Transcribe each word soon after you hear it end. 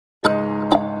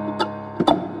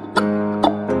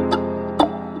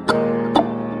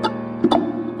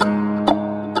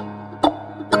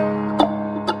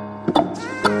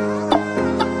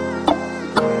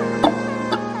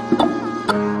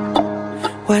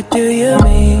what do you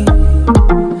mean?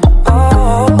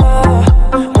 Oh,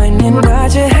 when you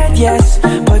nod your head yes,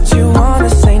 but you wanna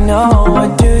say no,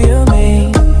 what do you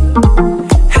mean?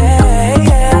 Hey,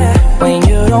 yeah, when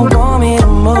you don't want me to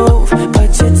move, but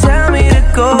you tell me to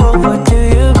go, what do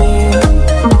you mean?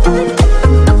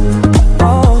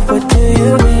 Oh, what do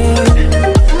you mean?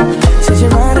 Said you're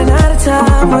running out of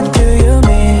time, what do you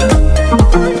mean?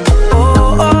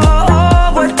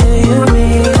 Oh, what do you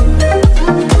mean?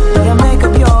 Better make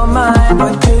up your mind,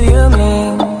 what do you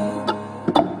mean?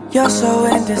 You're so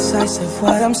indecisive,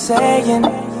 what I'm saying.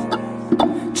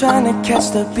 Trying to catch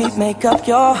the beat, make up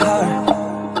your heart.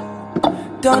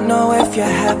 Don't know if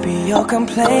you're happy or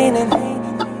complaining.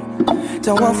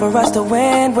 Don't want for us to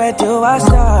win, where do I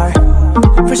start?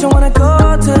 First you wanna go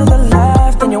to the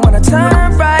left, then you wanna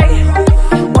turn right.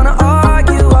 Wanna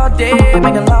argue all day,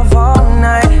 making love all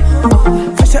night.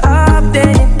 First you're up, then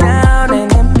you're down,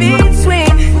 and in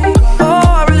between. Oh,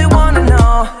 I really wanna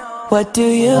know, what do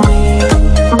you mean?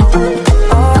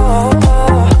 Oh,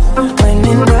 when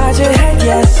you nod your head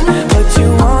yes, but you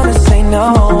wanna say no,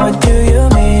 what do you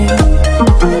mean?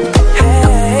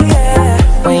 Hey, yeah,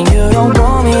 when you don't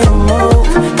want me to move,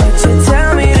 but you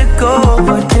tell me to go,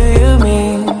 what do you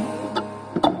mean?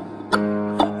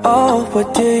 Oh, what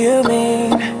do you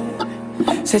mean?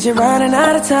 Said you're running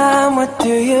out of time, what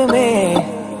do you mean?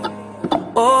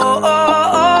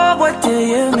 Oh, what do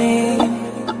you mean?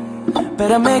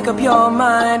 Better make up your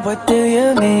mind, what do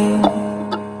you mean?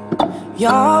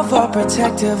 You're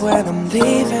overprotective when I'm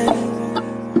leaving.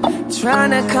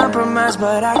 Trying to compromise,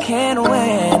 but I can't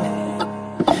win.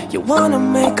 You wanna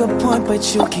make a point, but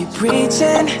you keep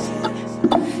preaching.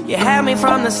 You had me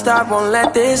from the start, won't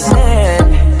let this end.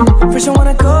 First you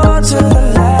wanna go to the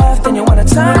left, then you wanna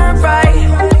turn right.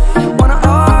 Wanna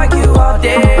argue all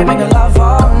day, make love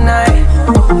all night.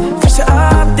 First you're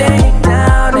up, then you're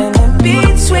down, and in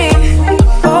between.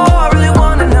 Oh, I really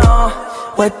wanna know,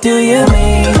 what do you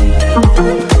mean?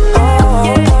 Oh,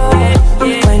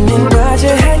 when you nod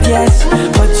your head yes,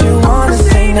 but you wanna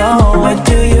say no, what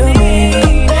do you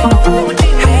mean?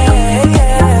 Hey,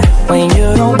 yeah, when you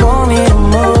don't want me to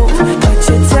move, but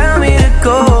you tell me to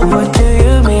go, what do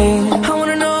you mean? I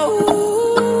wanna know,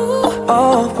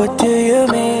 oh, what do you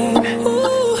mean?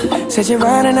 Said you're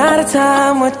running out of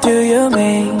time, what do you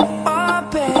mean? Oh,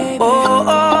 baby.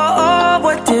 Oh,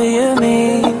 what do you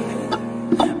mean?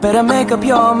 Better make up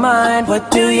your mind, what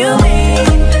do you mean?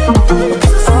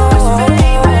 Oh,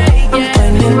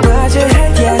 when you nod your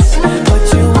head yes, but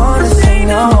you wanna say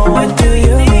no, what do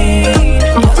you mean?